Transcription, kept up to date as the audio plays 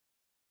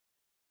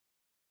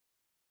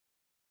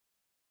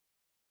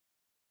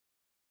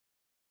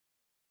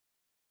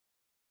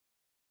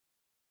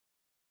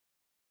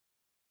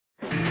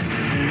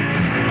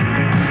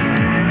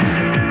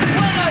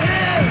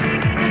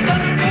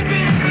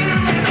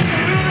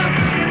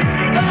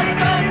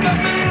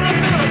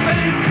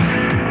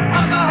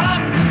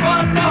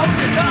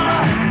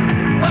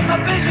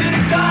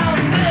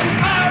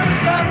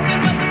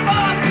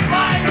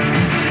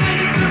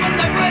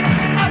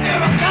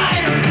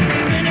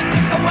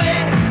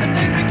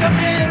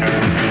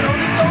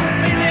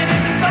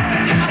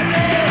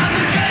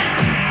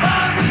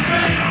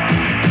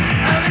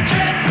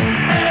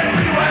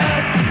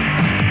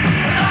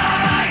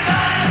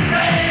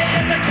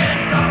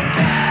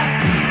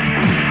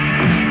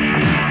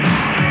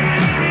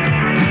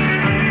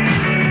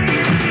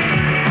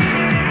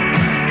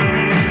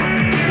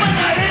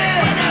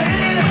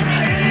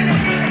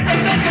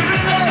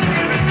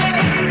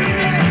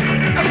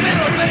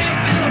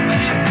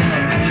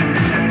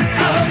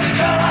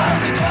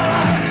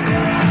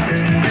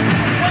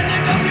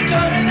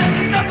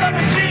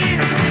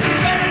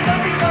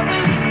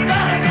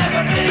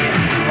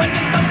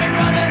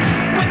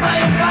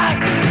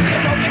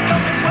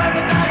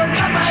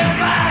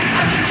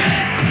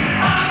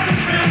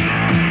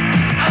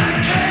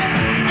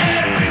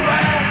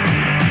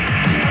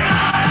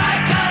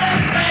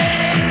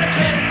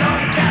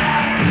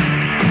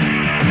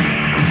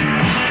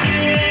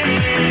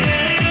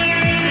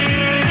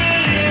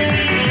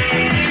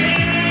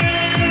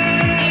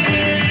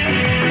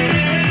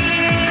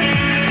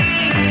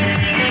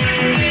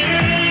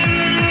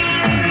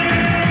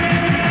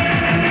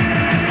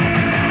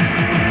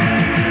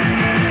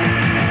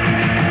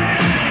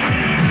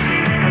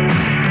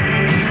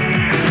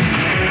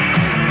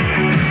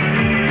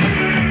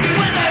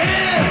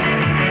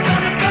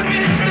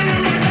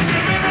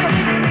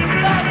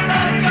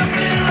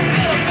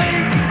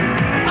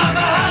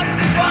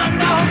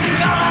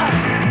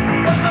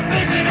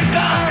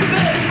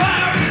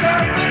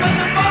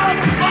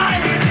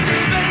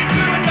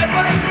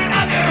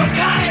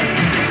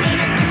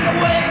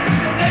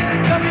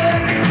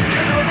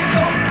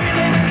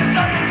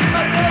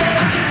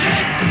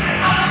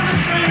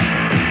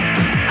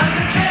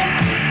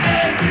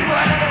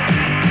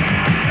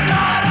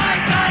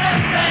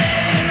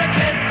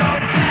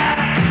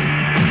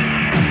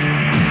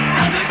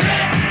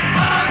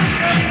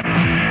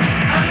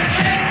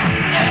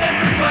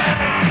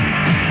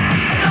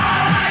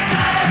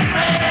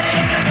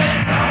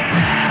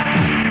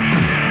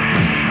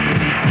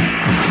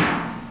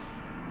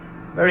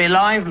Very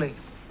lively.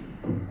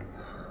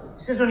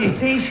 It says on your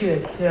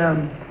T-shirt,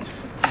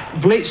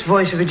 BLITZ,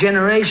 voice of a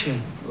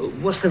generation.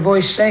 What's the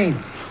voice saying?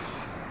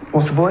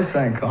 What's the voice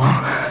saying, Carl?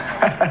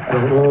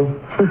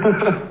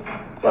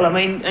 Well, I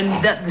mean,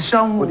 and that the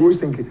song... What do you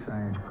think it's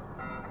saying?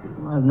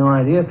 I have no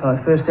idea,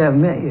 pal. First day I've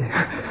met you.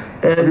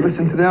 Have you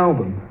listened to the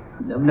album?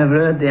 I've never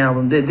heard the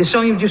album. The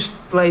song you've just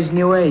played is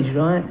New Age,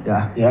 right?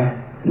 Yeah.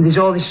 Yeah. And there's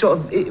all this sort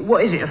of...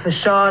 What is it, a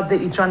facade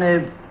that you're trying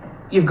to...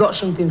 You've got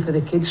something for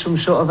the kids, some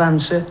sort of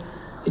answer?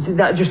 Is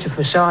that just a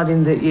facade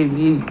in that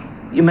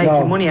you're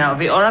making money out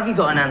of it, or have you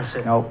got an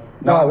answer? No,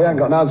 we ain't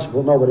got an answer,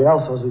 but nobody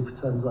else has who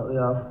pretends that they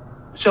have.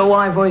 So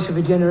why voice of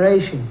a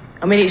generation?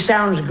 I mean, it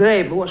sounds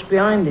great, but what's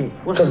behind it?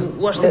 What's the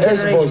generation It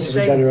is the voice of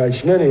a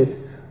generation, isn't it?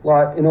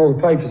 Like, in all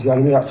the papers you had,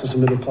 I mean, that's just a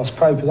middle-class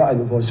paper, that ain't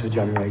the voice of a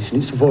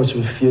generation. It's the voice of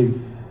a few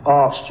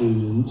art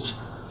students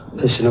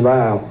pissing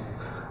about.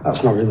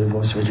 That's not really the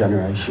voice of a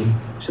generation.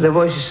 So the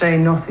voice is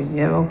saying nothing,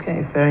 yeah,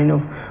 okay, fair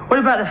enough. What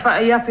about the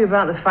fact, are you happy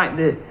about the fact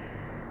that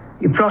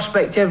your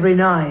prospect every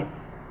night,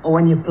 or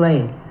when you're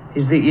playing,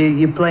 is that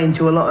you're playing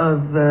to a lot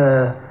of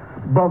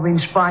bobbing,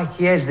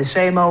 spiky heads, the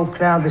same old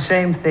crowd, the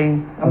same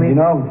thing? I mean, you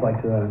know I'm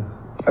playing to them.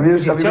 Have you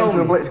been to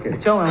a BLITZ gig?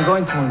 You told me I'm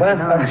going to one. Well,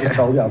 I've just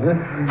told you, have you?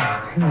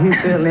 You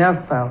certainly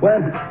have, pal.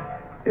 Well...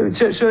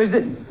 So is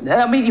it...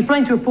 I mean, you're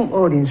playing to a punk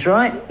audience,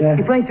 right? Yeah.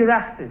 You're playing to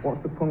rafters.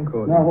 What's the punk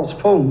audience? No, what's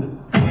punk?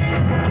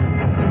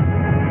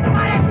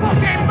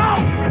 Fucking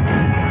mouth!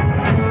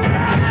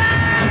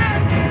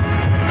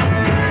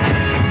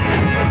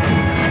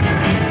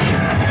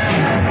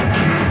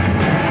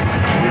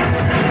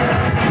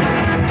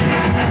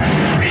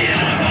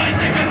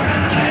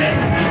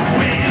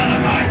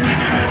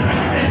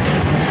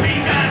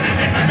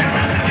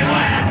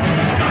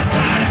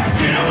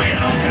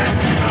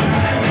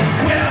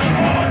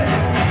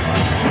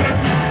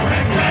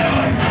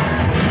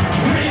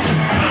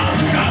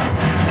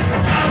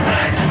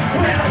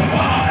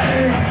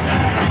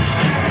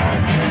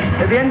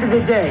 At the end of the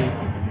day,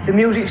 the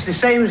music's the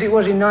same as it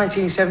was in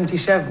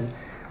 1977.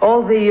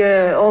 All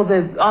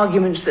the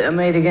arguments that are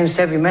made against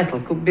heavy metal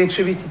could be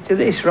attributed to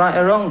this, right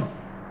or wrong.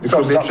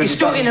 You're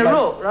stuck in a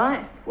rut,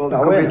 right? Well, it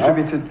could be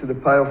attributed to the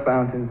Pale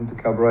Fountains and to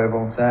Cabaret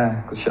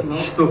Voltaire.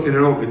 Not stuck in a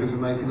rut because we're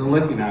making a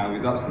living out of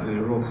it. That's not in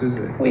a rut, is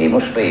it? Well, you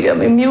must be. I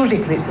mean,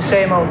 musically, it's the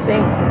same old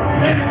thing.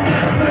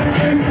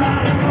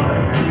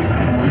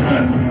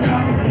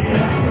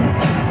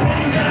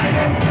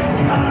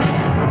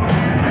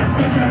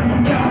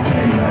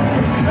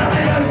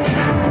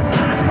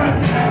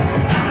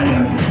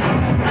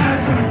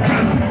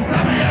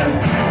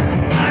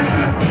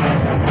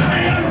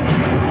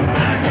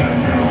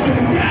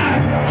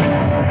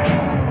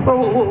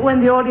 when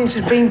the audience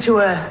has been to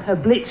a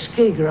BLITZ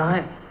gig,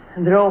 right,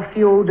 and they're all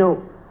fueled up,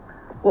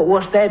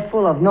 what's their head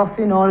full of?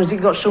 Nothing, or has it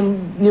got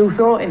some new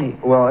thought in it?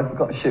 Well, I've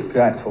got a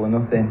shipyard full of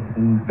nothing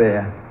and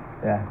beer.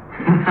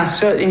 Yeah.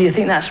 So, and you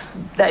think that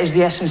is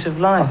the essence of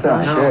life, I think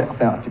right? that's shit. I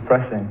think that's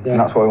depressing, and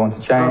that's what we want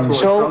to change.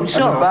 So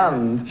the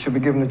band should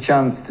be given a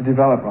chance to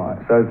develop, right?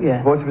 So,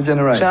 Voice of a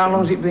Generation. So how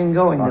long's it been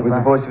going? Right, it was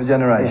the Voice of a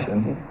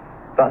Generation. Yeah.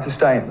 That's a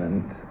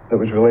statement that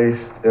was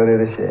released earlier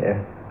this year.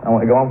 I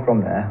want to go on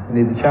from there.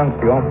 We need the chance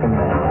to go on from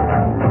there.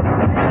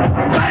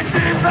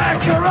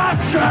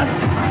 Corruption,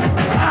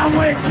 I'm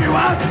with you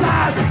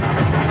outside.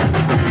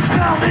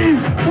 Tell me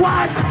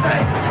one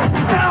thing.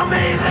 Tell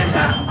me this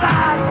is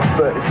bad.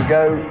 But if you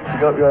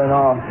go up your own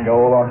arse and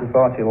go all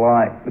arty-farty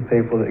like the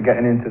people that are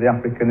getting into the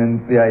African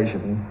and the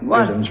Asian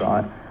rhythms,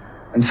 right,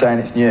 and saying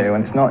it's new,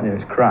 and it's not new,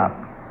 it's crap.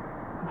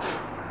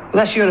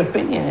 Well, that's your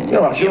opinion.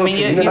 Yeah, that's your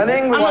opinion.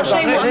 I'm not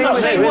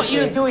saying what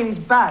you're doing is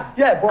bad.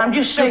 Yeah, but I'm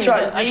just saying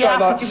that are you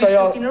happy to be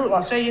stuck in a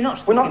rut? You say you're not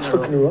stuck in a rut. We're not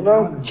stuck in a rut,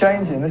 no.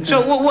 Changing.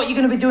 So what are you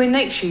going to be doing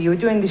next year? You were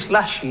doing this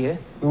last year.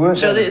 We weren't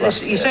so doing this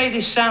last you year. say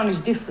this sound is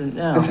different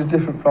now. This is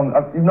different from...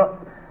 You're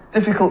not...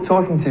 Difficult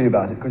talking to you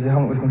about it because you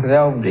haven't listened to the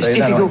album. It's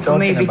difficult for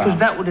me because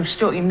that would have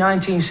stuck in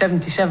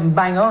 1977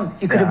 bang on.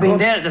 You could have been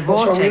there at the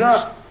Vortex. What's wrong with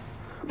that?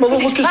 Well,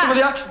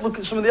 look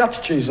at some of the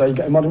attitudes they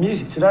get in modern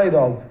music today,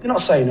 though. They're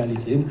not saying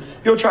anything.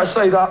 You're trying to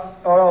say that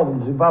our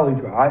album's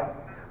invalid, right?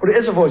 But it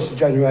is a voice of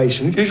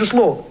generation. If you just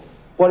look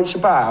what it's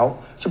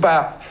about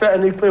threat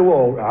of nuclear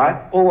war,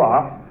 right? All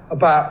that.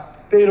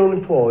 About being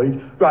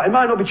unemployed. Right, it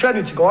might not be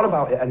trendy to go on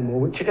about it anymore,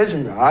 which it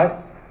isn't, right?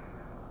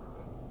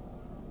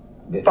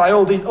 By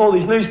all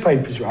these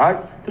newspapers, right?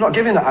 They're not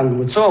giving that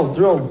angle at all.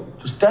 They're all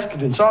just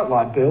decadent, aren't they?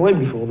 Like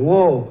Berlin before the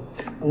war.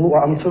 And look what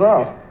happened to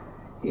that.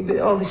 Yeah, but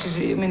all this is,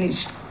 I mean,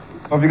 it's...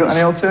 Have you got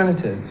any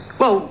alternatives?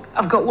 Well,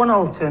 I've got one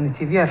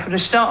alternative, yeah. For the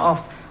start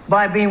off,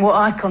 by being what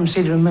I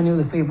consider and many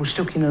other people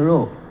stuck in a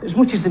rut. As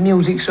much as the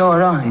music's all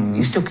right,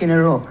 you're stuck in a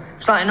rut.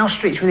 It's like an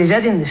ostrich with his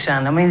head in the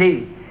sand. I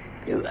mean,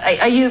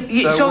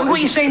 so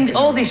what you're saying,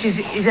 all this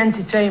is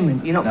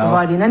entertainment. You're not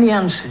providing any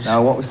answers.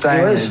 No, what we're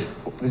saying is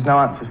there's no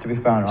answers to be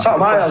found. Right? It's not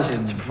my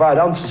answer to provide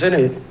answers,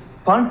 innit?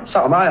 Pardon? It's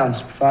not my answer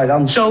to provide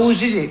answers. So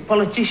whose is it?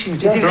 Politicians?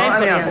 Do you think they've got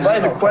the answers?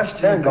 They're the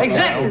questions.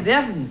 Exactly, they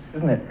haven't.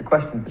 Isn't it? It's the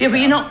questions. Yeah, but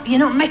you're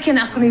not making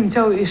it. I couldn't even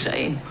tell what you're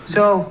saying.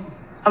 So,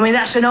 I mean,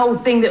 that's an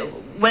old thing that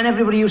when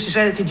everybody used to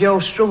say that to Joe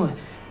Strummer,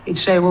 he'd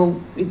say, well,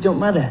 it don't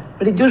matter.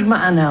 But it does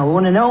matter now. I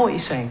want to know what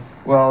you're saying.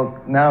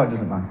 Well, now it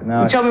doesn't matter.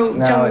 Now, tell me,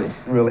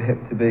 it's really hip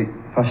to be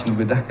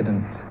fashionably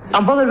decadent.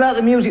 I'm bothered about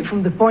the music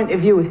from the point of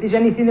view. If there's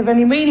anything of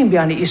any meaning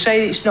behind it, you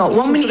say it's not.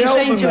 One minute you're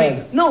saying to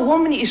me,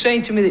 one minute you're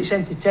saying to me that it's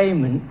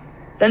entertainment,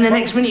 then the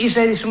next minute you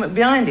say there's something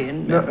behind it,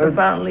 and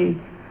apparently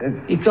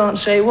you can't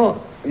say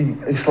what.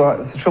 It's like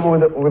the trouble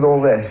with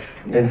all this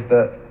is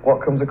that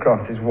what comes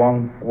across is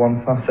one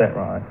facet,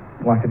 right?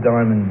 Like a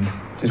diamond,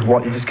 just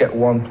what you just get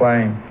one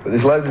plane, but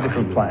there's loads of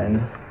different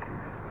planes.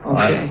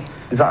 Okay. Right?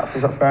 Is that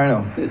fair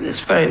enough? It's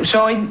fair.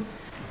 So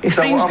if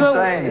things what go...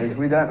 I'm saying is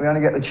we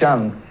only get the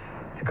chance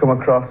to come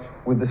across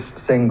with the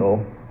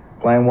single,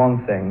 playing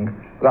one thing.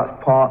 That's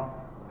part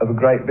of a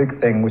great big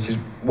thing, which is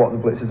what the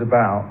BLITZ is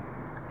about.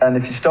 And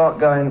if you start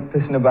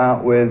pissing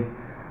about with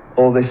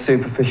all this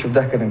superficial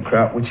decadent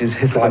crap, which is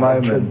hip at the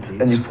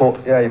moment, and you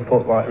put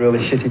like really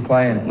shitty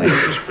playing in it. Well,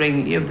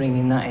 you're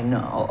bringing that in,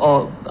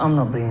 or I'm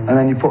not bringing that. And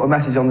then you put a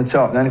message on the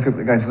top, the only people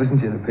that are going to listen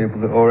to you are the people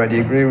that already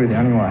agree with you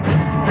anyway.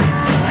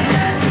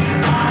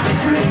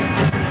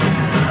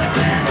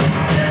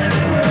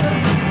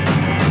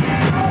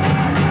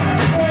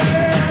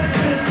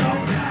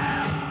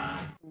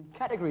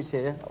 Categories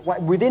here,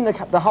 within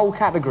the whole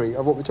category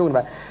of what we're talking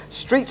about.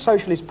 Street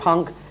socialist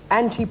punk,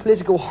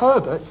 anti-political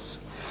Herberts,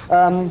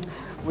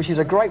 which is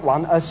a great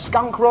one,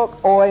 skunk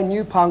rock, oi,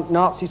 new punk,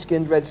 Nazi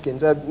skins,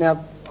 redskins.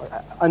 Now,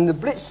 and the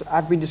BLITZ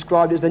have been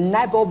described as the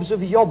nabobs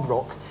of yob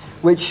rock,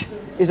 which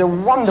is a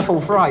wonderful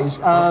phrase.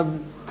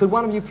 Could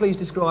one of you please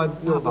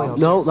describe yob rock?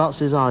 No, that's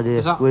his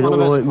idea. We don't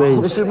know what it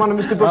means. This is one of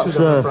Mr. Bush's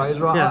phrase,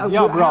 right? Yeah,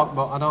 yob rock,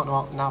 but I don't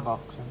know what nabob.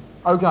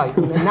 Okay,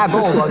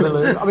 nabob, I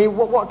believe. I mean,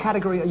 what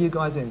category are you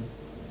guys in?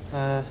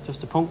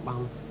 Just a punk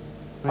band,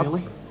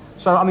 really.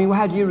 So, I mean,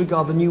 how do you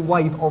regard the new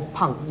wave of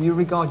punk? Do you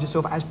regard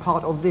yourself as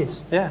part of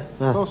this? Yeah,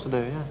 of course I do,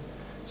 yeah.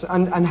 So,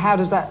 and how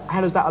does that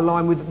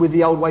align with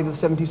the old wave of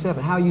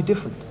 '77? How are you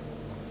different?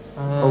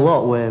 A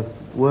lot were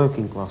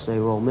working class, they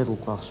were all middle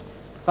class.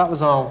 That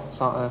was all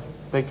sort of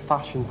big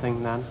fashion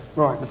thing then.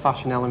 Right. The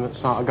fashion element's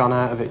sort of gone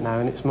out of it now,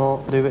 and it's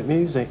more to do with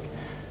music.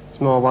 It's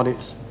more what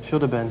it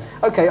should have been.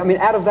 Okay, I mean,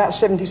 out of that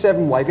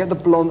 '77 wave, you had the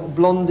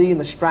Blondie and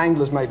the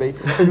Stranglers, maybe,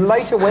 who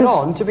later went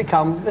on to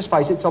become, let's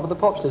face it, top of the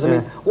popsters. I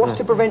mean, what's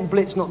to prevent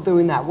BLITZ not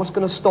doing that? What's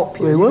going to stop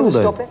you? We will do.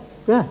 Stop it?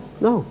 Yeah,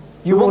 no.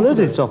 You want to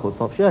do top of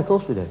pops? Yeah, of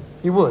course we do.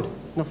 You would?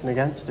 Nothing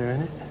against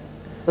doing it.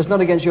 That's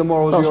not against your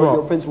morals or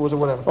your principles or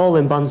whatever? All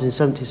them bands in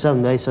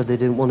 '77, they said they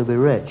didn't want to be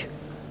rich.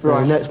 Right.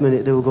 And the next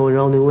minute they were going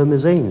around in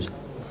limousines.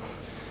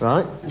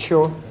 Right?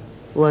 Sure.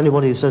 Well,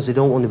 anybody who says they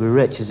don't want to be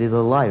rich is either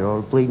a liar or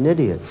a bleeding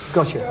idiot.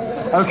 Gotcha.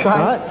 Okay.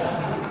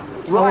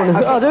 Right? Right,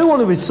 I do want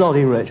to be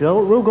soggy rich.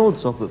 We'll go on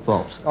top at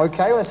Pops.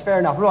 Okay, well, that's fair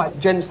enough. Right,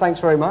 gents, thanks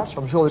very much.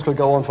 I'm sure this could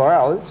go on for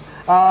hours.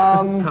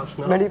 Perhaps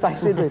not. Many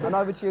thanks indeed. And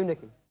over to you,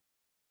 Nicky.